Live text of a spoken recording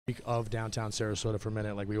of downtown Sarasota for a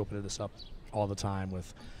minute. Like, we open this up all the time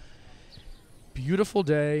with beautiful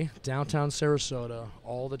day, downtown Sarasota,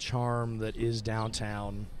 all the charm that is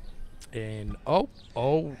downtown. And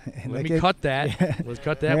let me cut that. Yeah. Let's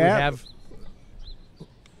cut that. Yeah.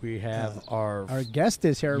 We have our guest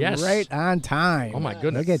is here right on time. Oh my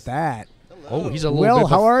goodness! Look at that. Oh, he's a little Will,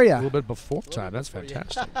 how are you? A little bit before time. That's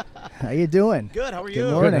fantastic. How you doing? Good. How are you?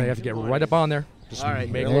 Good morning. Good. You have to get right up on there. Just all right.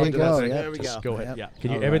 Make there you go. There we go. Just go ahead. Yep. Yeah.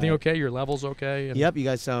 Can you? Everything okay? Your levels okay? And yep. You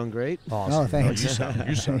guys sound great. Awesome. Oh, thanks. You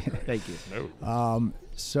sound. Thank you. No.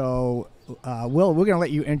 So, Will, we're going to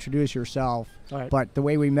let you introduce yourself. All right. But the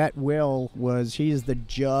way we met Will was he's the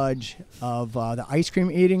judge of the ice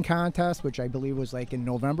cream eating contest, which I believe was like in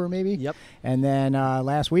November maybe. Yep. And then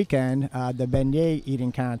last weekend, the beignet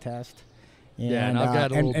eating contest. And I've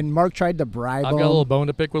got a little, and Mark tried to bribe him. I've got a little bone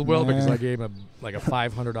to pick with Will because I gave him a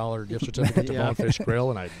 $500 gift certificate to Bonefish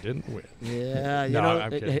Grill, and I didn't win. Yeah,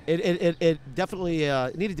 I'm kidding. It definitely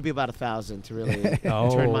needed to be about 1,000 to really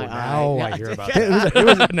turn my now eye. I hear about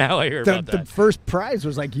that. Now I hear about that. The first prize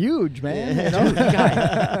was like huge, man.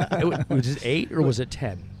 Yeah. You know? Was it 8 or was it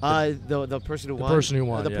 10? The person who won. The person who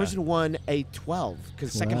won. The person who won a 12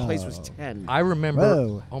 because second place was 10. I remember.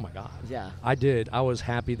 Whoa. Oh my God. Yeah. I did. I was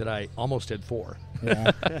happy that I almost did 4.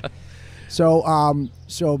 Yeah.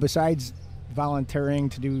 So besides volunteering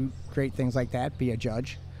to do great things like that, be a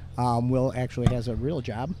judge, Will actually has a real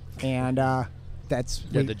job, and that's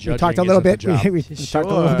we talked a little bit. We talked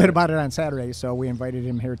a little bit about it on Saturday, so we invited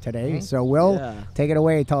him here today. Mm-hmm. So Will, take it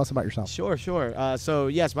away. Tell us about yourself. Sure. So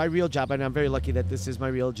yes, my real job, and I'm very lucky that this is my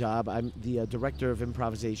real job. I'm the director of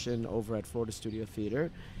improvisation over at Florida Studio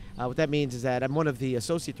Theater. What that means is that I'm one of the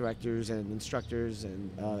associate directors and instructors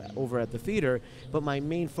and over at the theater, but my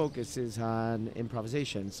main focus is on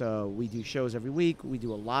improvisation. So we do shows every week. We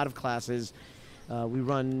do a lot of classes. We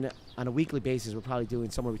run on a weekly basis. We're probably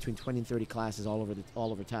doing somewhere between 20 and 30 classes all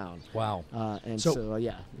over town. Wow. And so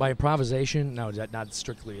yeah. By improvisation, no, not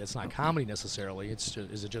strictly. It's not comedy necessarily.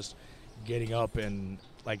 Is it just getting up and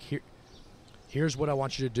like here's what I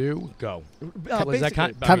want you to do. Go. Is that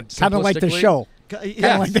kind of like the show?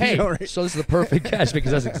 Yeah. Like the show, right? So this is the perfect catch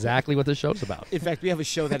because that's exactly what the show's about. In fact, we have a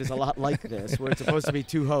show that is a lot like this, where it's supposed to be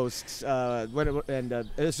 2 hosts. So one of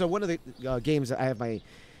the games that I have my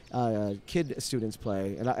kid students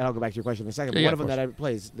play, and I'll go back to your question in a second, but one of them that I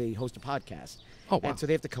play is they host a podcast. Oh, wow. And so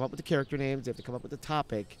they have to come up with the character names, they have to come up with the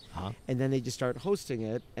topic, and then they just start hosting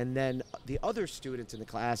it. And then the other students in the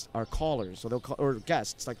class are callers, so they'll call, or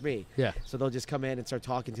guests like me. Yeah. So they'll just come in and start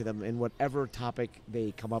talking to them in whatever topic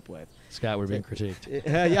they come up with. Scott, we're being critiqued.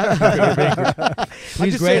 Yeah.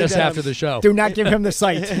 Please grade us after the show. Do not give him the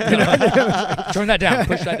site. Turn that down.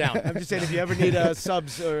 Push that down. I'm just saying, if you ever need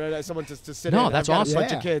subs or someone to sit No, in, that's I've got awesome. a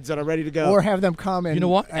bunch of kids that are ready to go. Or have them come and, you know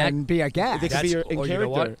what? and be a guest. They can be in character. You know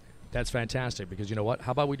what? That's fantastic because you know what?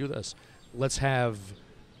 How about we do this? Let's have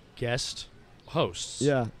guest hosts.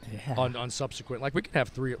 Yeah. On subsequent, like we could have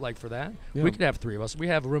 3, like for that. Yeah. We could have 3 of us. We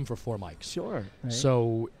have room for 4 mics. Sure. Right.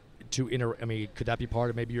 So could that be part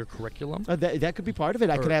of maybe your curriculum? That could be part of it.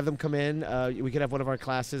 I could have them come in. We could have one of our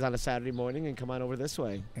classes on a Saturday morning and come on over this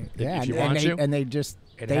way. Yeah, if you want to. And they just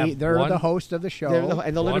they're one, the host of the show.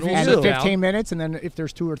 And they'll interview and you. 15 minutes, and then if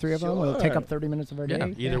there's 2 or 3 of them, it'll take up 30 minutes of our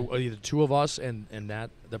day. Either 2 of us and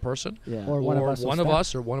the person, or one of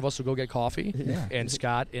us, or one of us will go get coffee, Yeah. and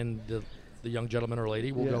Scott and the young gentleman or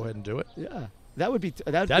lady will go ahead and do it. Yeah, that would be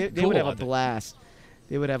they cool. would have a blast.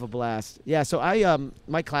 They would have a blast. Yeah. So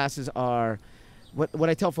my classes are. What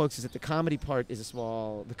I tell folks is that the comedy aspect is a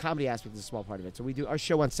small part of it. So we do our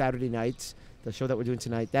show on Saturday nights, the show that we're doing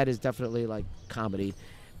tonight. That is definitely like comedy.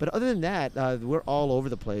 But other than that, we're all over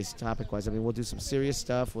the place topic-wise. I mean, we'll do some serious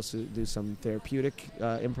stuff. We'll do some therapeutic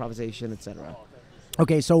improvisation, etc.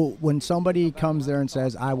 Okay, so when somebody comes there and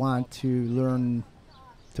says, I want to learn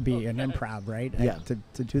to be an improv, right? Yeah.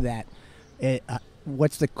 To do that,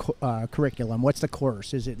 what's the curriculum? What's the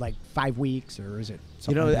course? Is it like 5 weeks or is it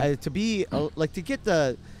something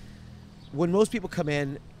when most people come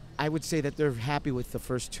in, I would say that they're happy with the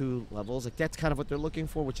first 2 levels. Like that's kind of what they're looking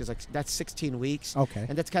for, which is like that's 16 weeks. Okay.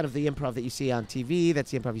 And that's kind of the improv that you see on TV.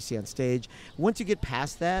 That's the improv you see on stage. Once you get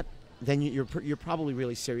past that, then you're probably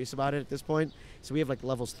really serious about it at this point. So we have like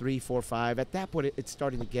levels 3, 4, 5. At that point, it's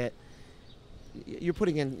starting to get. It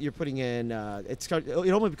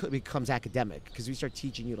almost becomes academic because we start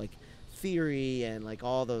teaching you like theory and like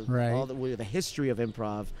all the history of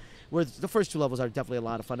improv. Where the first 2 levels are definitely a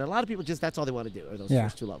lot of fun. And a lot of people that's all they want to do are those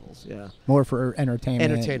first 2 levels. Yeah. More for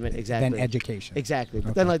entertainment. Exactly. Than education. Exactly.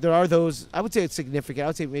 But then like there are those. I would say it's significant. I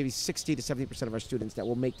would say maybe 60 to 70% of our students that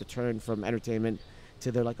will make the turn from entertainment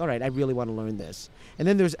till they're like, all right, I really want to learn this. And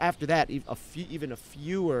then there's after that even a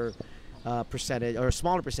fewer percentage or a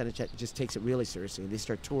smaller percentage that just takes it really seriously. They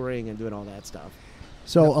start touring and doing all that stuff.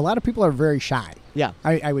 So a lot of people are very shy. Yeah.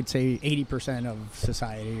 I would say 80% of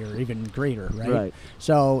society or even greater, right? Right.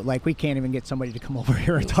 So, like, we can't even get somebody to come over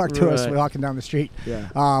here and talk to us walking down the street. Yeah.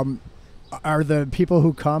 Are the people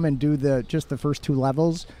who come and do just the first 2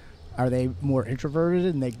 levels, are they more introverted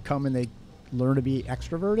and they come and they learn to be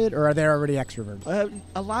extroverted, or are they already extroverted?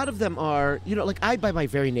 A lot of them are, like I, by my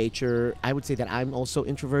very nature, I would say that I'm also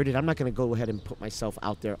introverted. I'm not going to go ahead and put myself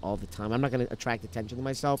out there all the time. I'm not going to attract attention to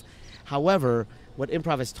myself. However, what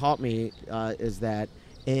improv has taught me is that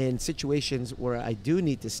in situations where I do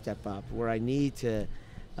need to step up, where I need to,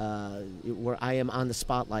 where I am on the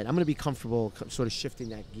spotlight, I'm going to be comfortable sort of shifting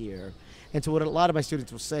that gear. And so what a lot of my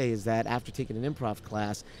students will say is that after taking an improv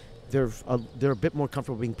class, they're a bit more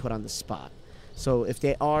comfortable being put on the spot. So if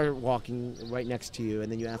they are walking right next to you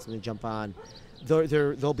and then you ask them to jump on,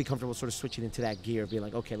 they'll be comfortable sort of switching into that gear, being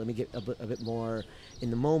like, okay, let me get a bit more in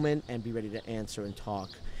the moment and be ready to answer and talk.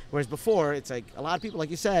 Whereas before, it's like a lot of people, like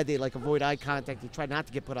you said, they like avoid eye contact. They try not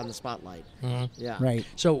to get put on the spotlight. Mm-hmm. Yeah. Right.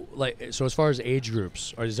 So as far as age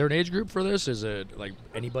groups, is there an age group for this? Is it like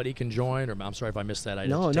anybody can join? Or I'm sorry if I missed that. I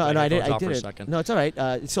didn't. No, it's all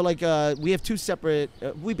right. So like we have 2 separate.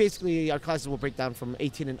 We basically our classes will break down from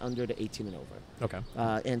 18 and under to 18 and over. Okay.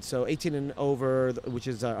 And so 18 and over, which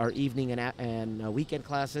is our evening and weekend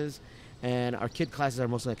classes. And our kid classes are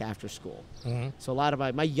mostly like after school. Mm-hmm. So a lot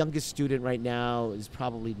of my youngest student right now is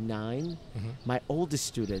probably 9. Mm-hmm. My oldest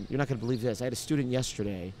student, you're not going to believe this. I had a student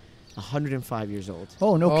yesterday, 105 years old.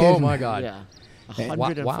 Oh, no kidding. Oh, my God. Yeah.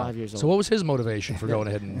 105 years old. So what was his motivation for going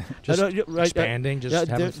ahead and just expanding, just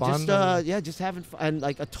having fun? Just having fun, and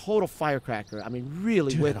like a total firecracker. I mean,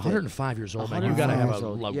 really. Dude, with 105 years old, man. You got to have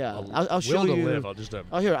I'll show you. Live.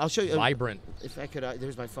 I'll show you. Vibrant. If I could,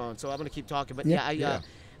 there's my phone. So I'm going to keep talking. But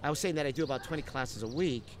I was saying that I do about 20 classes a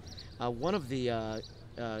week. One of the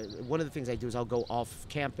things I do is I'll go off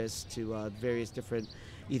campus to various different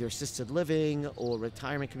either assisted living or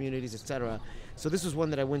retirement communities, etc. So this was one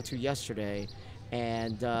that I went to yesterday.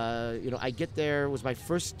 And, I get there, it was my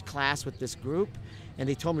first class with this group, and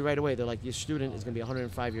they told me right away, they're like, your student is going to be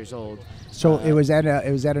 105 years old. So it was at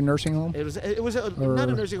a nursing home? It was not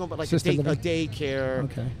a nursing home, but like a daycare,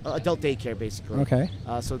 adult daycare, basically. Okay.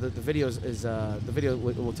 So the video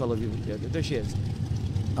will tell you, there she is.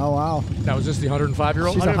 Oh, wow. Now, is this the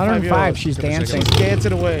 105-year-old? She's 105. She's dancing. She's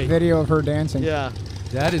dancing away. Video of her dancing. Yeah.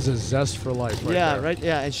 That is a zest for life, right there. Right.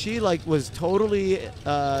 Yeah, and she was totally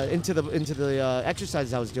into the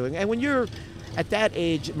exercises I was doing. And when you're at that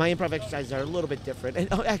age, my improv exercises are a little bit different.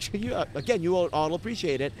 And actually, you all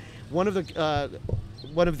appreciate it. One of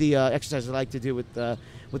the exercises I like to do with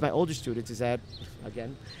my older students is that,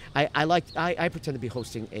 again, I pretend to be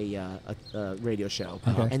hosting a radio show,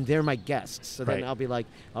 and they're my guests. So then I'll be like,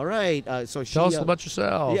 all right, so tell us about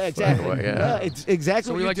yourself. Yeah, exactly. It's exactly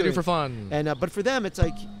so what we like doing. to do for fun. And but for them, it's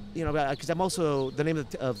like, because I'm also the name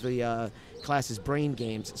of the class is Brain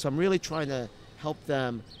Games. So I'm really trying to help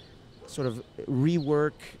them sort of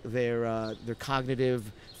rework their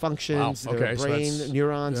cognitive functions, their brain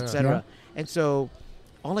neurons, etc. And so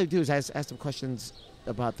all I do is ask them questions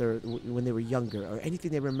about when they were younger or anything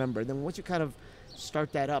they remember. And then once you kind of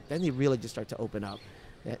start that up, then they really just start to open up,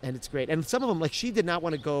 and it's great. And some of them, like, she did not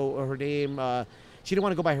want to go, or her name, she didn't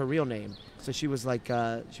want to go by her real name, so she was like,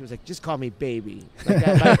 just call me Baby. Like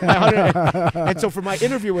that, and so for my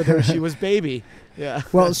interview with her, she was Baby. Yeah.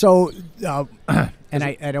 Well, so and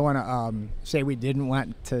I don't want to say we didn't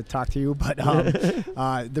want to talk to you, but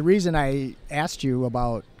the reason I asked you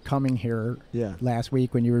about coming here last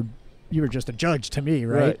week when you were just a judge to me,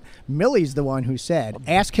 right? Millie's the one who said,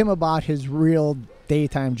 ask him about his real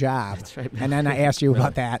daytime job. That's right. And then I asked you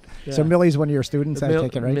about that. Yeah. So Millie's one of your students, I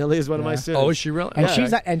take it, right? Millie is one of my students. Oh, is she really?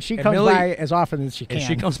 And she comes by as often as she can. And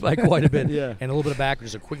she comes by quite a bit. And a little bit of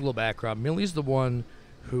background, just a quick little background. Millie's the one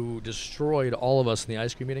who destroyed all of us in the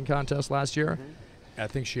ice cream eating contest last year. Mm-hmm. I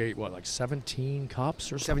think she ate, 17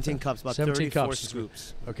 cups or something? 17 cups, about 17 34 cups.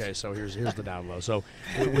 scoops. Okay, so here's the down low. So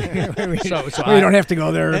we don't have to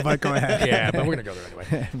go there, but go ahead. Yeah, but we're going to go there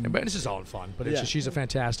anyway. But this is all in fun. But she's a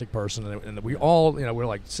fantastic person. And we all, we're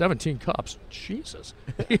like, 17 cups. Jesus.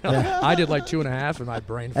 I did like 2.5 and my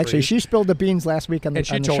brain freezed. Actually, she spilled the beans last week on the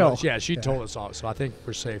show. She told us all. So I think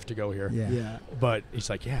we're safe to go here. Yeah. But he's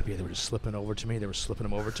like, they were just slipping over to me. They were slipping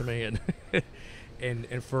them over to me.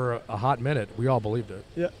 And for a hot minute, we all believed it.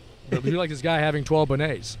 Yeah. You're like this guy having 12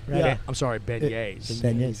 beignets. Right. Yeah. I'm sorry, beignets.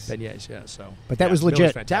 Beignets. Yeah. So. But that was Millie's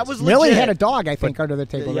legit. fantastic. That was Millie legit. had a dog, I think, under the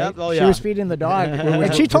table. Yep. Right? Oh, She yeah. was feeding the dog,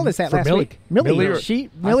 and she told us that For last Millie? week. Millie, Millie,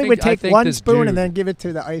 Millie would I take think one this spoon dude- and then give it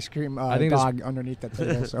to the ice cream think dog underneath the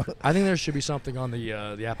table. So. I think there should be something on the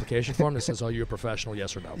application form that says, "Are you a professional?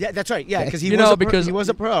 Yes or no?" Yeah, that's right. Yeah, because he You was know, a because- he was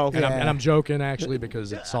a pro. And, Yeah. I'm joking actually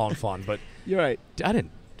because it's all in fun. But You're right. I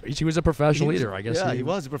didn't. He was a professional eater, I guess. Yeah, he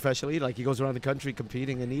was a professional eater. Like he goes around the country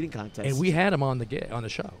competing in eating contests. And we had him on the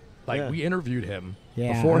show. Like Yeah. we interviewed him Yeah, I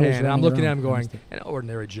was beforehand, and I'm running looking at around. him going, "An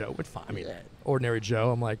ordinary Joe would fine." I mean, ordinary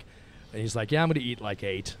Joe. I'm like, and he's like, "Yeah, I'm going to eat like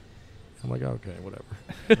 8." I'm like, "Okay,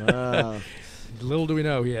 whatever." Little do we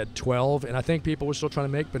know, he had 12, and I think people were still trying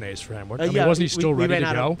to make beignets for him. I mean, yeah, wasn't he we still ready ran to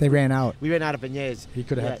out go? of- They ran out. We ran out of beignets. He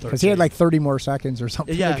could have had 13. Because he had like 30 more seconds or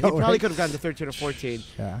something. Yeah, to he go, probably right? could have gotten to 13 or 14.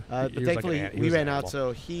 Yeah. But He was like thankfully, he we was an ran out, animal.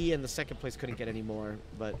 so he and the second place couldn't get any more.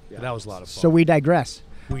 But yeah. That was a lot of fun. So we digress.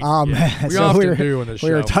 We often do in this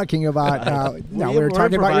we were show. talking about we were We're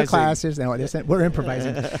talking about your improvising. classes. No, we're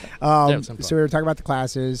improvising. it's some fun. So we were talking about the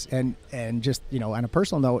classes, and just on a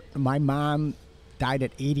personal note, my mom died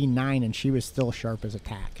at 89, and she was still sharp as a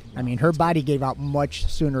tack. I mean, her body gave out much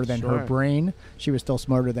sooner than her Sure. brain. She was still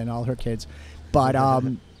smarter than all her kids, but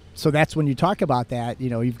so that's when you talk about that.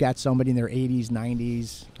 You've got somebody in their 80s,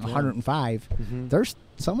 90s, 105. There's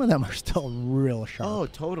some of them are still real sharp. Oh,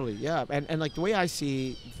 totally. Yeah. And like the way I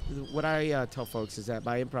see, what I tell folks is that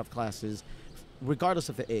my improv classes, regardless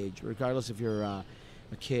of the age, regardless if you're a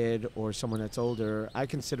kid or someone that's older, I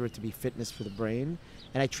consider it to be fitness for the brain.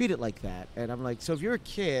 And I treat it like that. And I'm like, so if you're a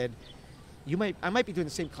kid, I might be doing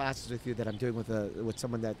the same classes with you that I'm doing with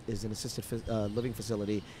someone that is in assisted living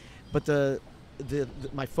facility, but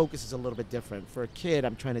my focus is a little bit different. For a kid,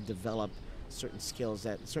 I'm trying to develop certain skills,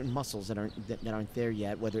 certain muscles that aren't there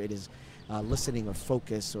yet, whether it is listening or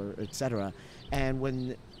focus or etc. And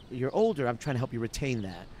when you're older, I'm trying to help you retain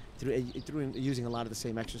that through using a lot of the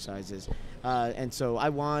same exercises. And so I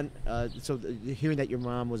want hearing that your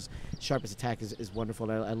mom was sharp as a tack is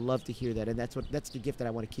wonderful. I love to hear that, and that's the gift that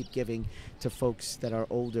I want to keep giving to folks that are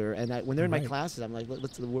older. And when they're in my classes, I'm like,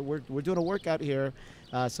 we're doing a workout here,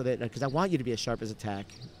 so that because I want you to be as sharp as a tack.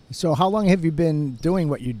 So how long have you been doing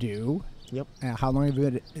what you do? Yep. How long have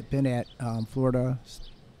you been at Florida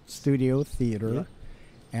Studio Theater? Yep.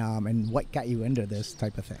 And what got you into this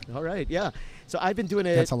type of thing? All right, yeah. So I've been doing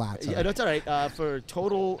it. That's a lot. Sorry. Yeah, that's all right. For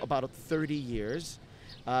total about 30 years.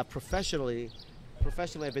 Professionally,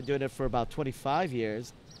 I've been doing it for about 25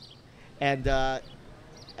 years. And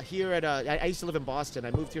here I used to live in Boston.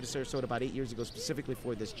 I moved here to Sarasota about 8 years ago specifically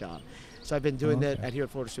for this job. So I've been doing it here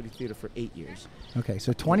at Florida Studio Theater for 8 years. Okay,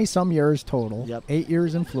 so 20-some years total. Yep. 8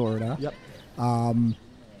 years in Florida. Yep.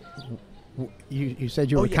 You said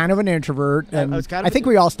you were kind of an introvert, and I think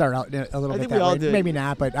we all start out a little I bit think that we all way. did. Maybe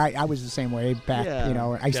not, but I was the same way back.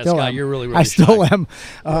 Yeah. I still Scott, am. you're really, I really still shy. am.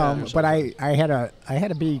 But I had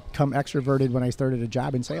to become extroverted when I started a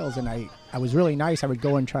job in sales, and I was really nice. I would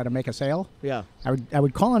go and try to make a sale. Yeah. I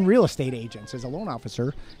would call in real estate agents as a loan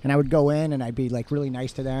officer, and I would go in and I'd be like really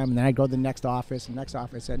nice to them, and then I'd go to the next office,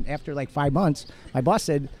 and after like 5 months, my boss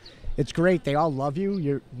said, "It's great. They all love you.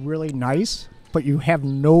 You're really nice, but you have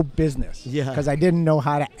no business." Yeah. Because I didn't know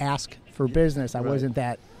how to ask for business. I wasn't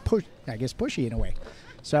that pushy in a way.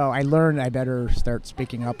 So I learned I better start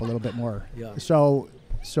speaking up a little bit more. Yeah. So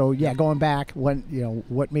yeah, going back,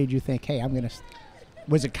 what made you think, hey, I'm gonna?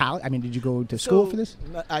 Was it college? I mean, did you go to school for this?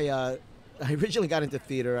 I originally got into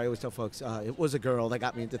theater. I always tell folks it was a girl that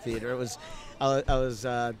got me into theater. It was I was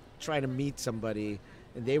trying to meet somebody,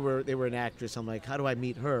 and they were an actress. I'm like, how do I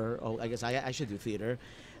meet her? Oh, I guess I should do theater.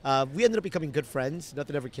 We ended up becoming good friends.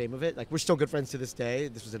 Nothing ever came of it. Like, we're still good friends to this day.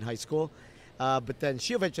 This was in high school. But then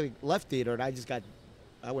she eventually left theater, and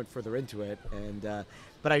I went further into it. And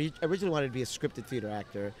but I originally wanted to be a scripted theater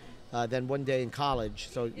actor. Then one day in college,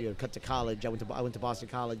 cut to college, I went to Boston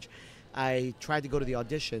College. I tried to go to the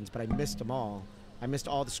auditions, but I missed them all. I missed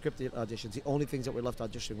all the scripted auditions. The only things that were left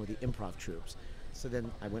auditioning were the improv troops. So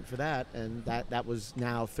then I went for that, and that was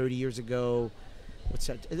now 30 years ago. It's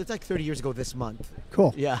like 30 years ago this month.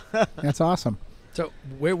 Cool. Yeah. That's awesome. So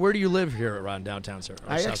where do you live here around downtown Sarasota?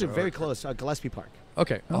 I actually very close, Gillespie Park.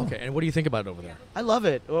 Okay. Oh. Okay. And what do you think about it over there? I love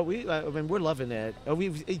it. Well, we're loving it.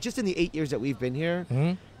 We've just in the 8 years that we've been here,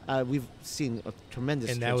 we've seen a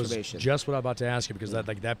tremendous And that was transformation. just what I'm about to ask you, because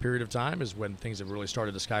that period of time is when things have really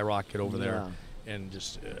started to skyrocket over there, and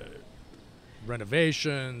just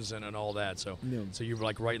renovations and all that. So so you're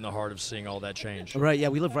like right in the heart of seeing all that change. Right. Yeah,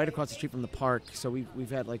 we live right across the street from the park, so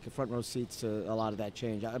we've had like front row seats to a lot of that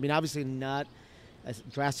change. I mean, obviously not as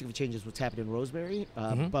drastic of a change as what's happened in Roseberry,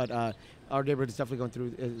 but our neighborhood is definitely going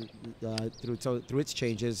through its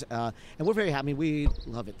changes, and we're very happy. We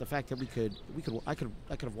love it. The fact that I could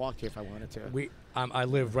have walked here if I wanted to. I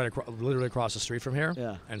live literally across the street from here,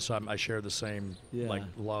 yeah, and so I share the same like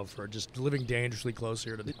love for just living dangerously close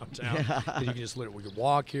here to downtown. You can just we could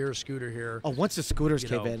walk here, scooter here. Oh, once the scooters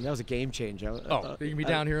came in, that was a game changer. You can be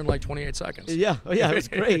down here in like 28 seconds. Yeah, it was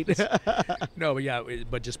great. No,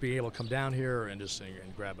 but just being able to come down here and just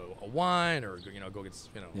and grab a wine, or go get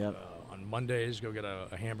on Mondays go get a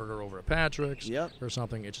hamburger over at Patrick's or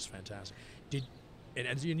something. It's just fantastic.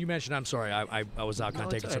 And you mentioned, I'm sorry, I was out kind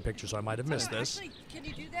of taking some pictures, so I might have missed this. Actually, can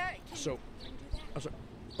you do that? I'm sorry.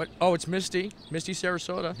 But it's Misty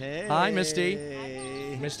Sarasota. Hey. Hi, Misty.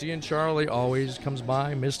 Hey. Misty and Charlie always comes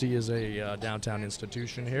by. Misty is a downtown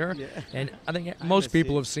institution here, and I think most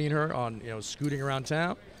people have seen her on scooting around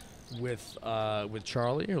town with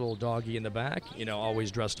Charlie, her little doggy in the back.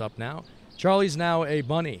 Always dressed up now. Charlie's now a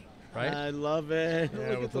bunny, right? I love it.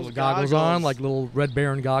 Yeah, with little goggles on, like little Red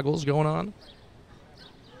Baron goggles going on.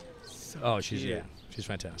 She's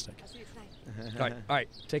fantastic. All right,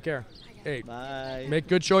 take care. Hey, bye. Make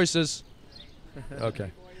good choices.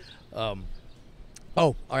 Okay. All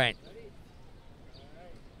right.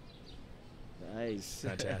 Nice.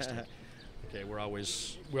 Fantastic. Okay, we're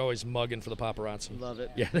always mugging for the paparazzi. Love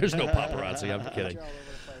it. Yeah, there's no paparazzi. I'm kidding.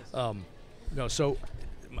 No, so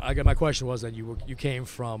my question was that you came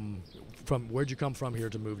from where'd you come from here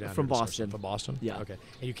to move down? From here Boston. From Boston. Yeah. Okay,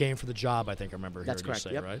 and you came for the job. I think I remember That's hearing correct.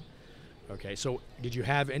 you say, right? Okay, so did you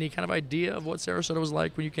have any kind of idea of what Sarasota was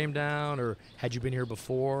like when you came down, or had you been here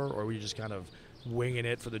before, or were you just kind of winging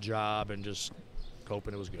it for the job and just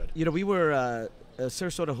hoping it was good? We were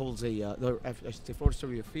Sarasota holds Florida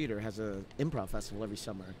Studio Theater has a improv festival every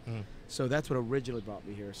summer, so that's what originally brought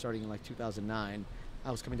me here, starting in like 2009.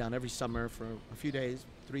 I was coming down every summer for a few days,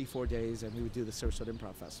 3-4 days, and we would do the Sarasota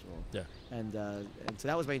Improv Festival. Yeah. And so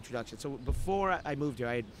that was my introduction. So before I moved here,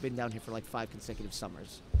 I had been down here for like 5 consecutive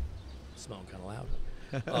summers. Smelling kind of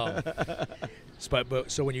loud.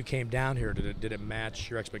 So when you came down here, did it match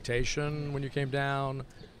your expectation when you came down?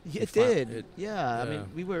 It did. Yeah. I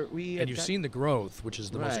mean, and you've seen the growth, which is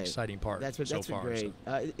the most exciting part. That's so far. Great.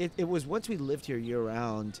 So. It was once we lived here year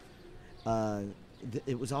round.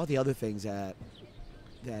 It was all the other things that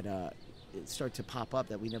start to pop up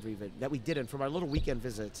that we didn't from our little weekend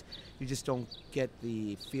visits. You just don't get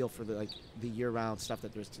the feel for the year-round stuff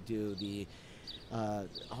that there's to do.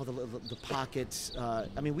 All the pockets.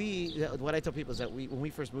 I mean, what I tell people is that when we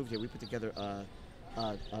first moved here, we put together a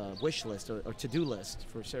wish list or to-do list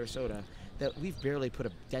for Sarasota that we've barely put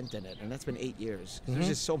a dent in it, and that's been 8 years. There's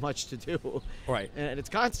just so much to do. Right. And it's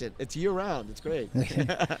constant. It's year-round. It's great.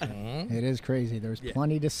 It is crazy. There's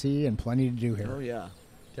plenty to see and plenty to do here. Oh, yeah.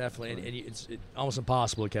 Definitely, and it's almost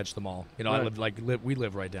impossible to catch them all. Right. We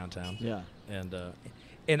live right downtown. Yeah.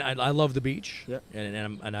 And I love the beach. Yeah.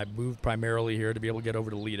 And I moved primarily here to be able to get over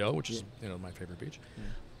to Lido, which is my favorite beach. Yeah.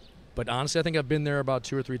 But honestly, I think I've been there about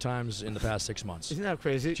 2 or 3 times in the past 6 months. Isn't that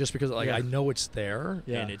crazy? Just because I know it's there,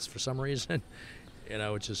 and it's for some reason,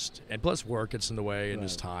 it's just, and plus work gets in the way and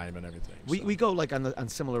just time and everything. We go like on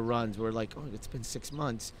similar runs. We're like, it's been 6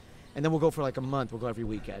 months. And then we'll go for like a month. We'll go every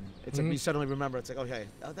weekend. It's like we suddenly remember. It's like, okay,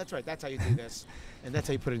 that's right. That's how you do this, and that's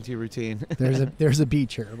how you put it into your routine. There's a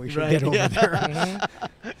beach here. We should get over there.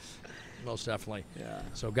 Most definitely. Yeah.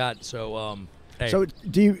 Hey. So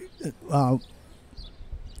do you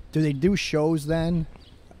do they do shows then?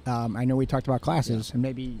 I know we talked about classes, and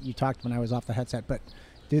maybe you talked when I was off the headset. But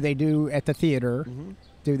do they do at the theater?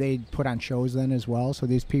 Do they put on shows then as well? So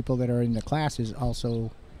these people that are in the classes also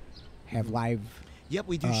have live. Yep,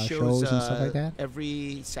 we do shows and stuff like that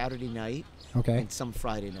every Saturday night. Okay. And some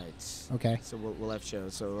Friday nights. Okay. So we'll have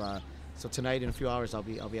shows. So tonight in a few hours I'll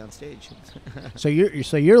be on stage. So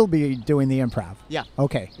you'll be doing the improv. Yeah.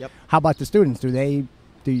 Okay. Yep. How about the students? Do they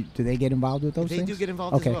get involved with those things? They do get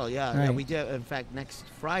involved as well. Yeah. Right. We do. In fact, next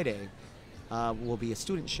Friday will be a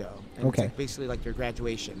student show. And okay. It's basically like their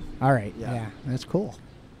graduation. All right. Yeah. That's cool.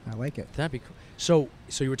 I like it. That'd be cool. So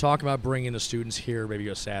you were talking about bringing the students here, maybe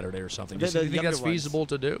a Saturday or something. Do you think that's feasible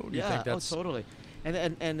to do? Do you think that's totally. And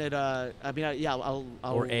it, I mean, I'll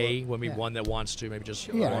or one that wants to, maybe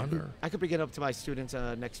just one. Or? I could bring it up to my students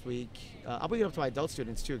next week. I'll bring it up to my adult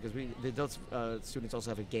students too, because the adult students also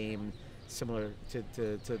have a game similar to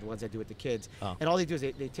the ones I do with the kids. Oh. And all they do is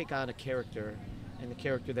they take on a character. And the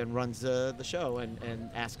character then runs the show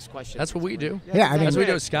and asks questions. That's what we do. Yeah, I mean, that's what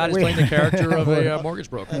we do. Scott is playing the character of a mortgage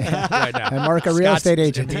broker right now. And Mark, a real estate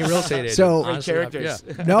agent. A real estate agent. So honestly, characters.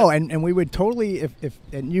 Yeah. No, and we would totally if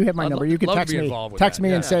and you have my number. You can text me. Text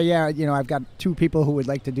me and say, I've got 2 people who would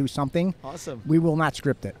like to do something. Awesome. We will not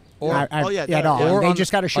script it. Or at all. Or they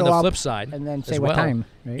just got to show up. On the flip side, and then say what time.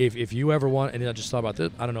 Right? If you ever want, and I just thought about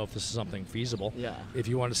this, I don't know if this is something feasible. Yeah. If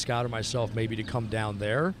you want to Scott or myself, maybe to come down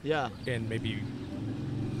there. Yeah. And maybe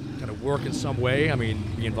kind of work in some way. I mean,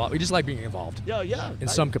 be involved. We just like being involved. Yeah. In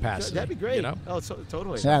some capacity. That'd be great. You know? Oh,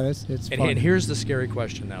 totally. Yeah, it's fun. And here's the scary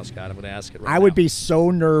question now, Scott. I'm going to ask it right now. I would be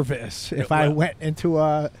so nervous if I went into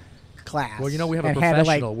a class. Well, you know, we have a professional.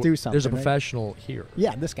 professional. Had to, do something, there's a right? professional here.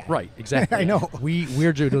 Yeah, this guy. Right, exactly. I know.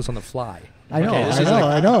 We're doing this on the fly. I know. Okay,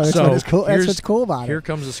 I know. That's what's cool. That's what's cool about it. Here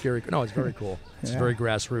comes the scary. No, it's very cool. It's very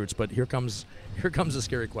grassroots. But here comes the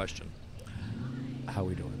scary question. How are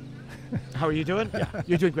we doing? How are you doing? Yeah,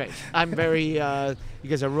 you're doing great. I'm very. You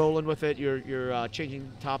guys are rolling with it. You're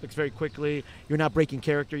changing topics very quickly. You're not breaking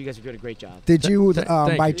character. You guys are doing a great job. Did you,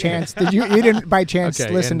 by chance? Did you? You didn't by chance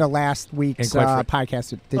listen to last week's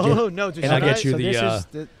podcast? Did you? Oh no! And I get you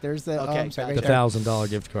there's the $1,000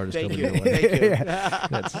 gift card is still Thank you.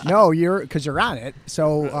 Thank you. No, because you're on it.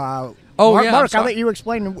 So. Mark, I'll let you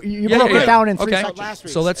explain. You broke it down in 3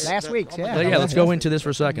 sections. So last week's. Let's go into this for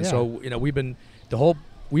a second. Yeah. So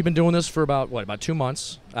we've been doing this for about 2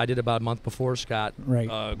 months. I did about a month before Scott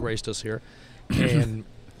graced us here, and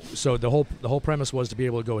so the whole premise was to be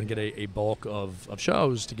able to go and get a bulk of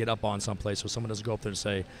shows to get up on someplace, so someone doesn't go up there and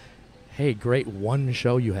say, "Hey, great one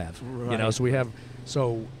show you have." Right. You know,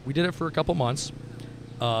 so we did it for a couple months.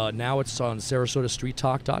 Now it's on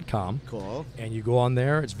SarasotaStreetTalk.com. Cool. And you go on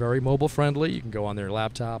there. It's very mobile friendly. You can go on their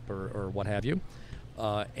laptop or what have you,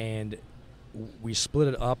 and we split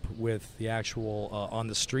it up with the actual On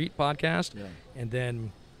the Street podcast, and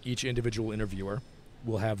then each individual interviewer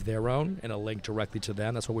will have their own and a link directly to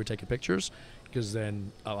them. That's why we're taking pictures, because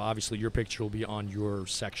then obviously your picture will be on your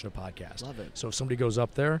section of podcast. Love it. So if somebody goes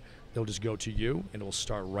up there, they'll just go to you, and it will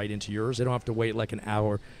start right into yours. They don't have to wait like an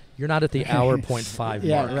hour. You're not at the hour 0.5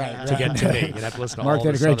 mark to get to me. You have to listen to Mark all did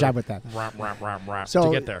a this great other job with that.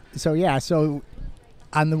 To get there. So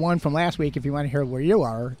on the one from last week, if you want to hear where you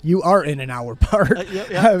are in an hour part.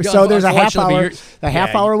 So there's a half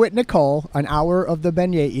hour with Nicole, an hour of the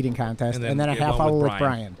beignet eating contest, and then a half hour with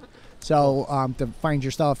Brian. So to find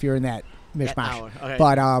yourself, you're in that mishmash.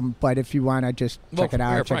 Okay. But if you want to just check it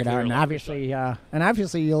out, and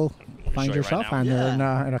obviously you'll find yourself on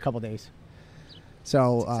there in a couple days.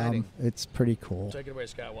 So it's pretty cool. Take it away,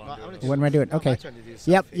 Scott. When am I doing? Okay.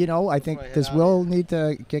 Yep. I think does Will need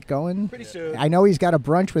to get going? Pretty soon. I know he's got a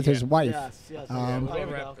brunch with his wife. Yes. We'll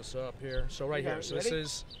wrap this up here. So right here. So this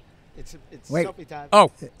is. It's wait. selfie time.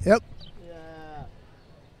 Oh. Yep. Yeah.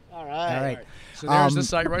 All right. So there's the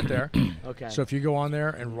site right there. Okay. So if you go on there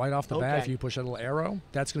and right off the bat, if you push a little arrow,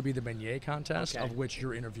 that's going to be the beignet contest, of which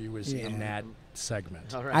your interview is in that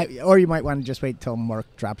segment. All right. Or you might want to just wait till Mark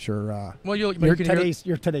drops your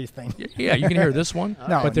your today's thing. Yeah, you can hear this one,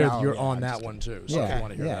 but you're on that just one too. So if you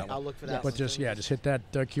want to hear that one. I'll look for that. But just hit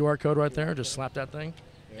that QR code right there. Just slap that thing,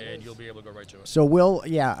 and you'll be able to go right to it. So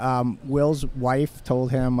Will's wife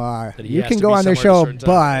told him you can go on the show,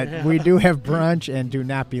 but we do have brunch and do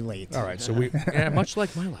not be late. All right. So much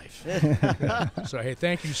like my life. So hey,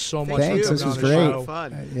 thank you so much. Thanks. For this was great.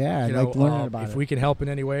 Fun. I like learning about it. If we can help in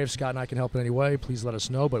any way, if Scott and I can help in any way, please let us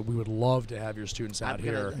know. But we would love to have your students out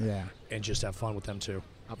here and just have fun with them too.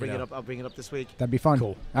 I'll bring it up. I'll bring it up this week. That'd be fun.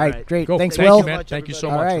 Cool. All right, great. Cool. Thanks, Thank Will. You, man. Thank you so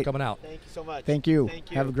much for coming out. Thank you so much. Thank you.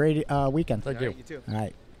 Have a great weekend. Thank you. You too. All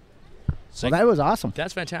right. Well, that was awesome.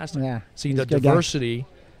 That's fantastic. Yeah. See the diversity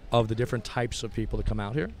of the different types of people that come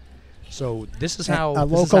out here. So this is how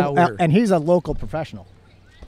and he's a local professional.